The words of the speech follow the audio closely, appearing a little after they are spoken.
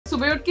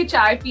सुबह उठ के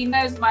चाय पीना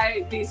is my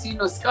desi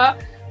nuska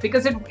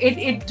because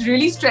it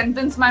really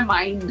strengthens my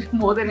mind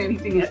more than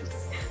anything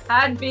else.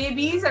 Had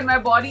babies and my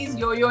body's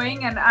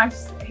yo-yoing and I've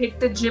hit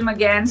the gym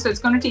again, so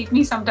it's going to take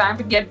me some time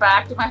to get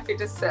back to my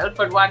fittest self.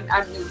 But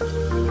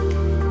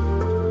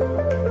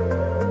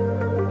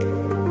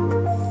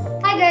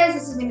Hi guys,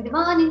 this is Neha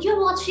Dhupia and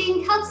you're watching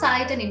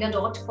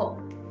TheHealthSite.com.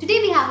 Today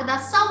we have with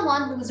us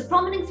someone who is a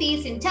prominent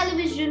face in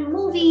television,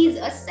 movies,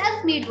 a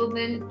self-made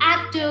woman,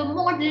 actor,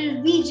 model,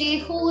 VJ,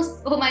 host,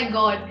 oh my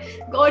god,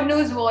 God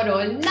knows what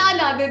all, none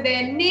other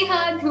than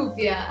Neha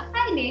Dhupia.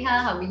 Hi Neha,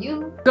 how are you?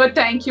 Good,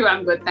 thank you.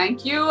 I'm good,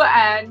 thank you.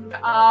 And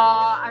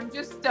I'm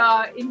just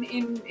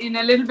in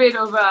a little bit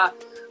of a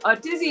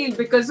tizzy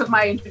because of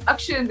my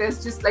introduction.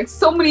 There's just like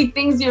so many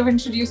things you've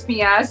introduced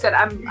me as that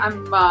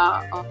I'm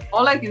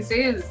all I can say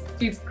is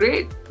feels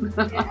great.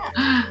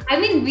 Yeah. I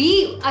mean,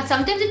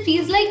 sometimes it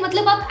feels like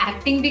मतलब आप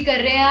acting भी कर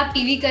रहे हैं, आप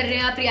TV कर रहे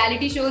हैं, आप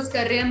reality shows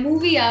कर रहे हैं,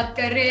 movie आप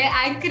कर रहे हैं,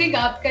 anchoring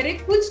आप कर रहे हैं,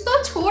 कुछ तो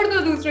छोड़ दो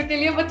दूसरों के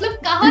लिए. मतलब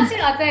कहाँ से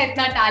आता है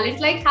इतना talent?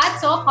 Like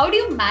hats off. How do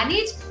you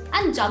manage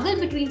and juggle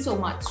between so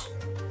much?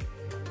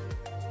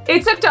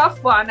 It's a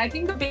tough one. I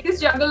think the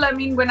biggest juggle, I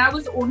mean, when I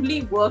was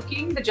only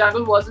working, the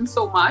juggle wasn't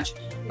so much.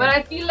 But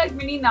I feel like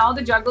Minnie now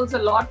the juggle's a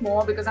lot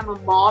more because I'm a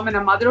mom and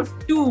a mother of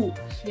two.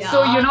 Yeah.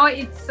 So, you know,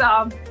 it's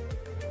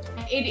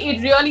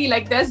it really,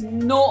 like, there's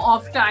no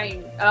off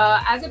time.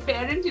 As a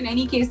parent, in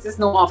any case, there's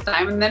no off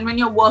time. And then when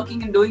you're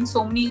working and doing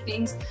so many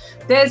things,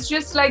 there's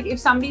just like, if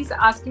somebody's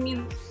asking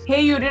me,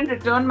 hey, you didn't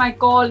return my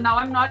call. Now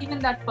I'm not even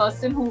that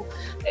person who,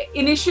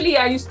 initially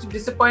I used to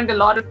disappoint a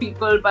lot of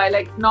people by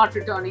like not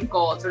returning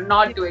calls or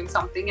not doing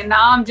something. And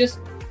now I'm just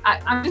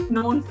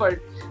known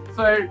for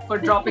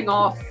dropping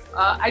off.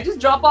 I just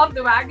drop off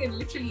the wagon,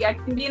 literally. I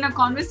can be in a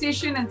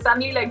conversation and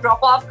suddenly like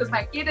drop off because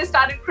my kid has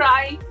started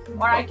crying,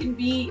 or I can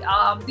be,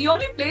 the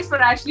only place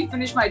where I actually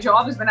finish my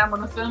job is when I'm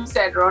on a film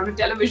set or on a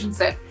television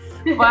set.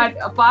 But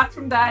apart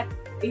from that,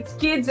 it's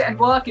kids and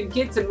work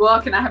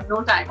and I have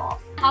no time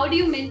off. How do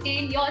you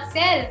maintain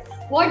yourself?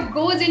 What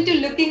goes into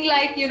looking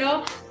like, you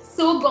know,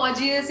 so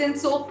gorgeous and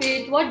so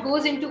fit? What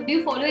goes into, do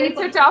you follow any?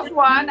 It's a tough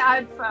one.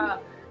 I've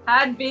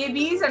had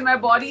babies and my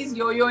body's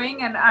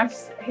yo-yoing and I've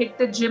hit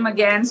the gym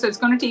again. So it's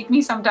going to take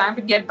me some time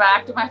to get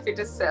back to my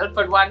fittest self.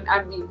 But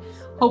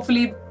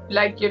hopefully,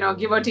 like, you know,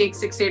 give or take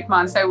 6-8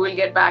 months, I will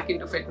get back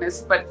into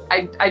fitness. But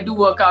I do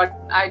work out.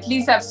 I at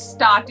least have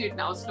started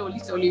now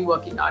slowly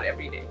working out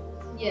every day.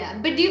 Yeah,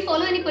 but do you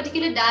follow any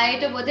particular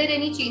diet, or were there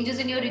any changes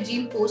in your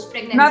regime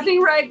post-pregnancy?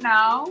 Nothing right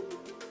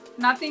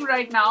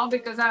now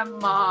because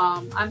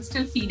I'm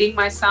still feeding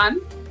my son,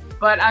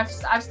 but I've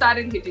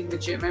started hitting the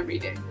gym every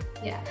day.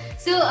 Yeah.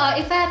 So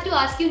if I have to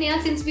ask you,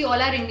 Neha, since we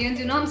all are Indians,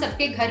 you know, हम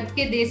सबके घर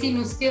के देसी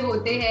नुस्खे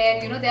होते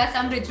हैं, you know, there are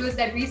some rituals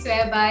that we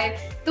swear by.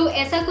 तो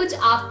ऐसा कुछ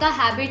आपका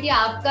habit या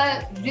आपका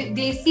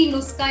देसी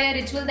नुस्खा या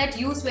ritual that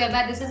you swear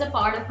by, this is a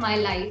part of my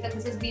life and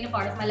this has been a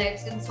part of my life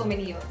since so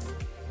many years?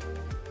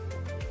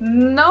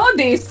 No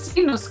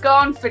desi nuska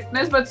on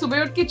fitness, but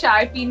subah uth ke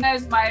chai peena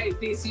is my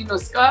desi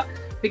nuska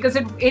because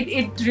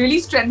it really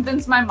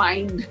strengthens my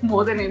mind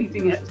more than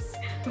anything else.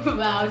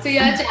 Wow, so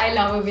you're a chai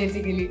lover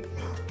basically.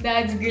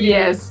 That's great.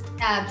 Yes.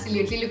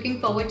 Absolutely. Looking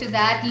forward to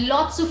that.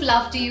 Lots of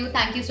love to you.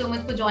 Thank you so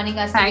much for joining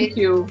us today. Thank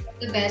you.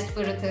 The best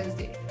for a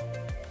Thursday.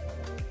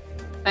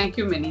 Thank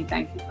you, Minnie.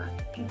 Thank you.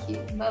 Thank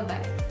you.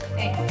 Bye-bye.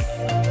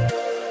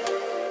 Thanks.